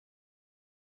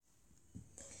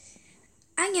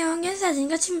안녕,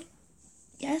 연사진과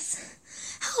Yes.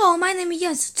 Hello, my name is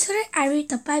Yansu. Today I read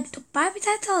the Bible. The Bible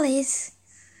title is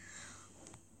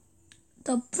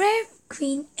The Brave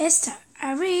Queen Esther.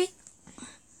 I read,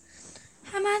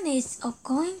 Haman is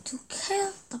going to kill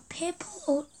the people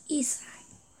of Israel.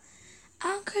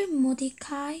 Uncle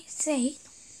Mordecai said,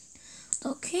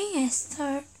 The Queen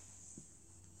Esther,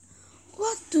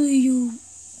 what do you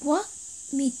want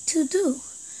me to do?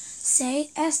 Said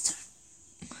Esther.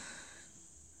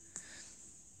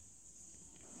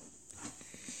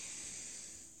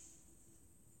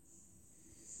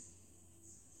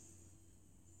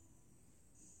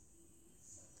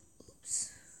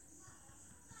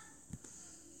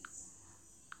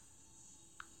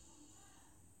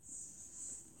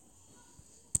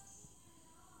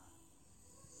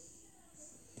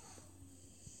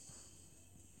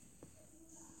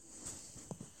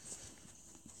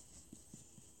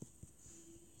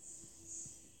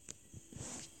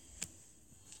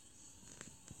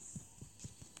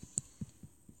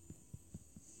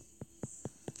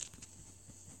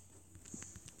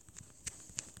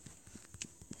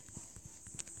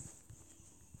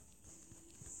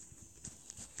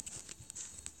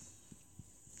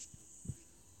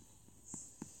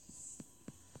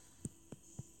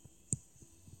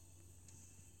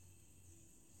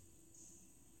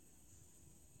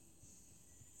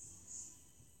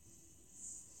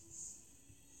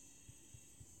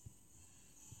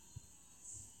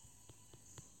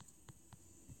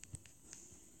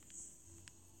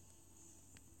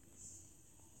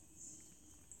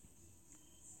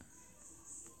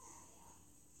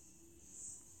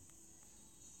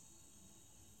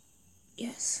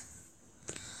 Yes.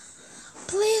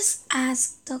 Please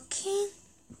ask the king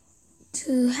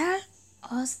to help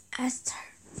us, Esther,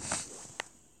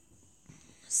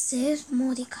 said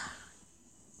Mordecai.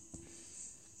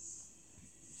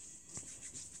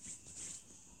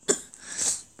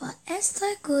 But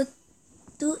Esther could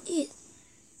do it.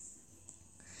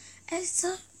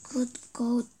 Esther could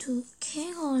go to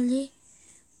king only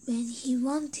when he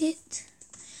wanted.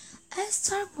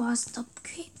 Esther was the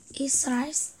queen of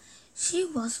Israel. She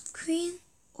was queen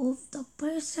of the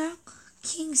Persian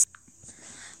kings.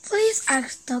 Please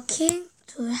ask the king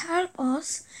to help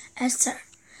us, Esther,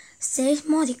 said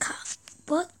Mordecai.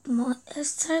 But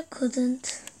Esther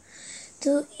couldn't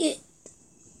do it.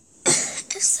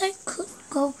 Esther could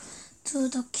go to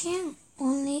the king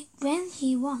only when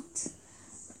he wanted.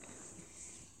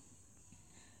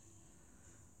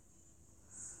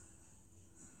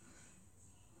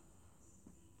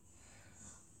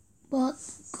 But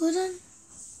couldn't.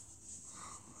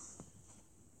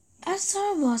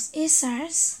 Esther was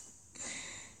Israel's.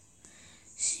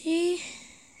 She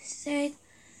said,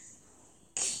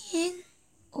 King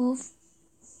of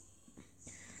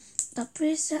the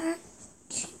Persian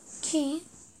king.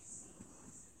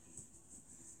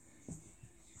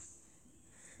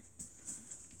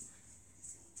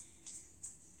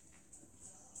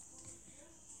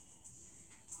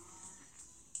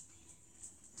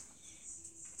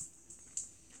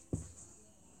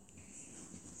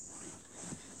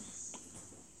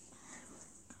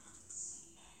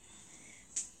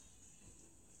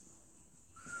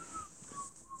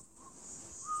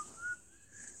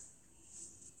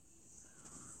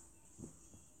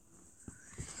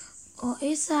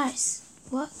 Israel,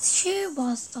 she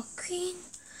was the queen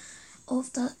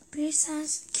of the Persian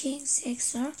king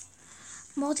Caesar.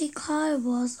 Mordecai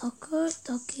was a good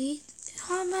kid.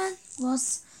 Haman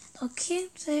was the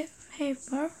king's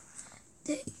helper.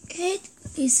 They ate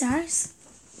Israel.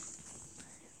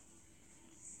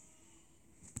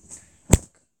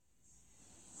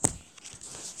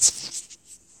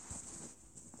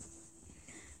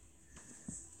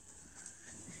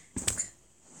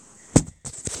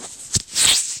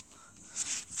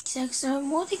 Caesar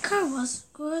Mordecai was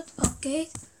good. Okay,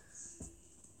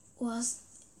 was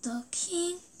the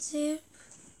king there?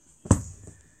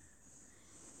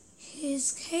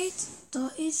 His hate the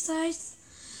Israelites.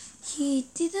 He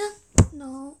didn't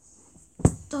know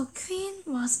the queen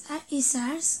was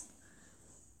Israel.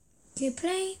 He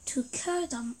planned to kill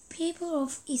the people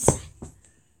of Israel.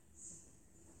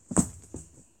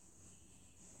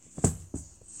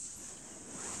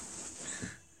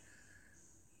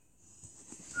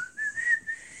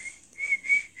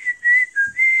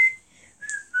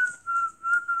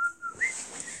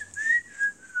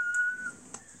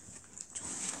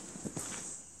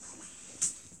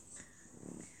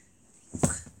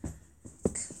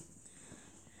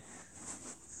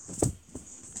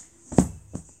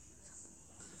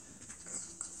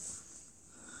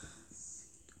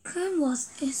 Was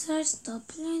Israel the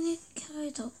planet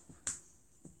killed?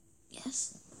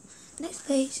 Yes. Next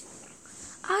page.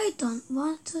 I don't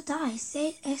want to die,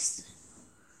 said Esther.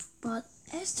 But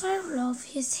Esther loved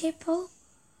his people.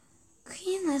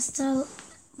 Queen Esther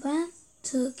went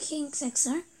to King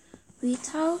Xerxes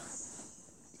without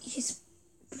his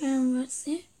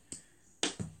permission.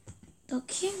 The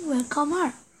king welcomed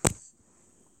her.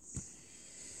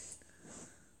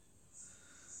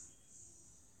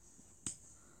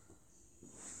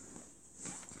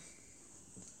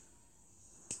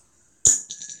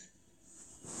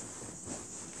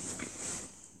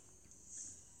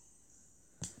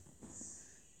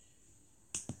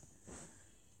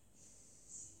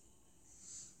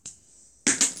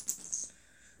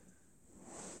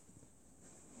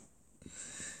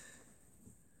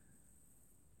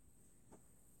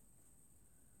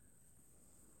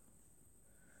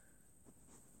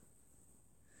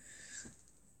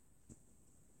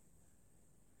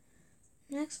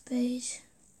 Next page.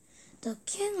 The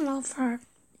king loved her.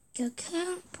 The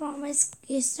king promised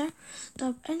Esther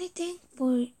to do anything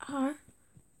for her.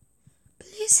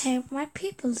 Please help my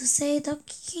people, to say the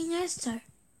King Esther.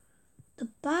 The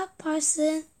bad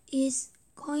person is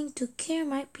going to kill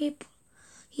my people.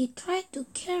 He tried to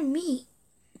kill me.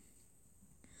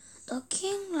 The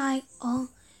king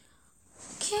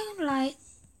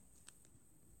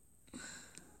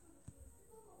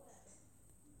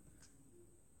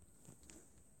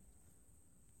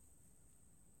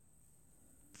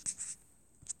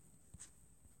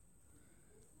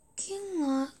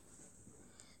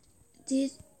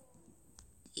did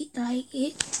it like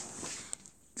it.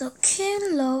 The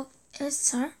king loved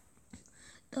Esther.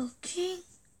 The king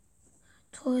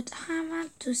told Haman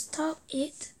to stop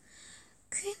it.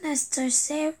 Queen Esther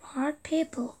saved her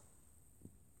people.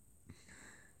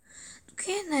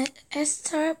 Queen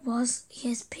Esther was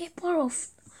his people of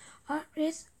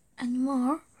earth and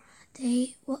more.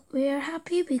 They were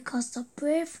happy because of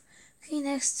brave Queen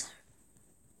Esther.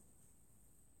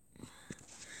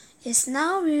 Yes,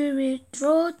 now we will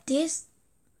draw this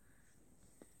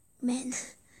man.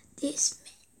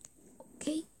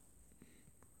 Okay?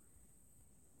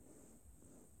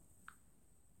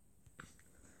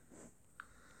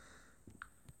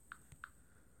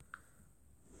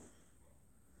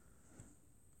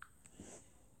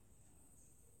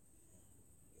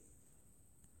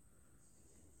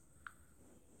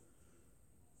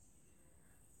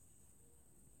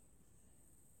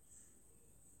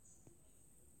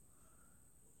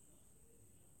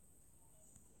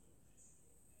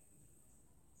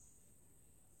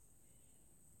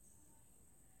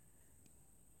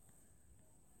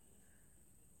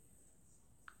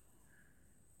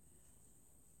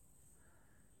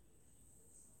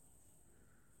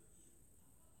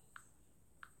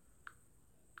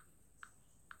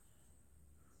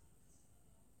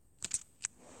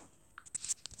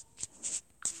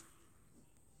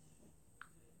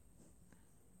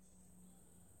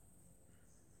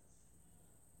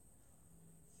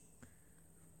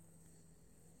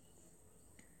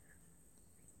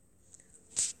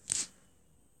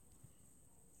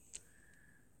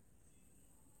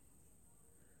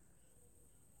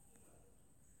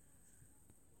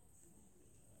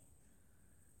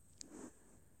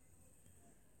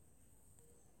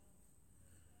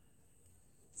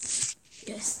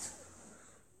 Yes.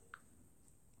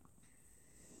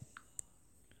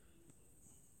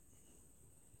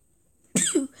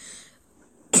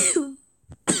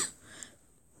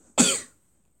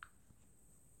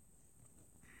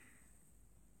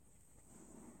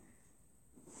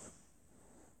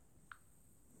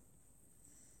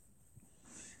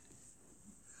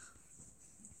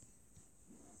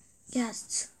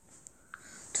 Yes.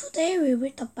 Today we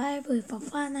read the Bible with a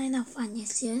fun and a fun.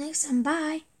 See you next time.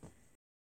 Bye.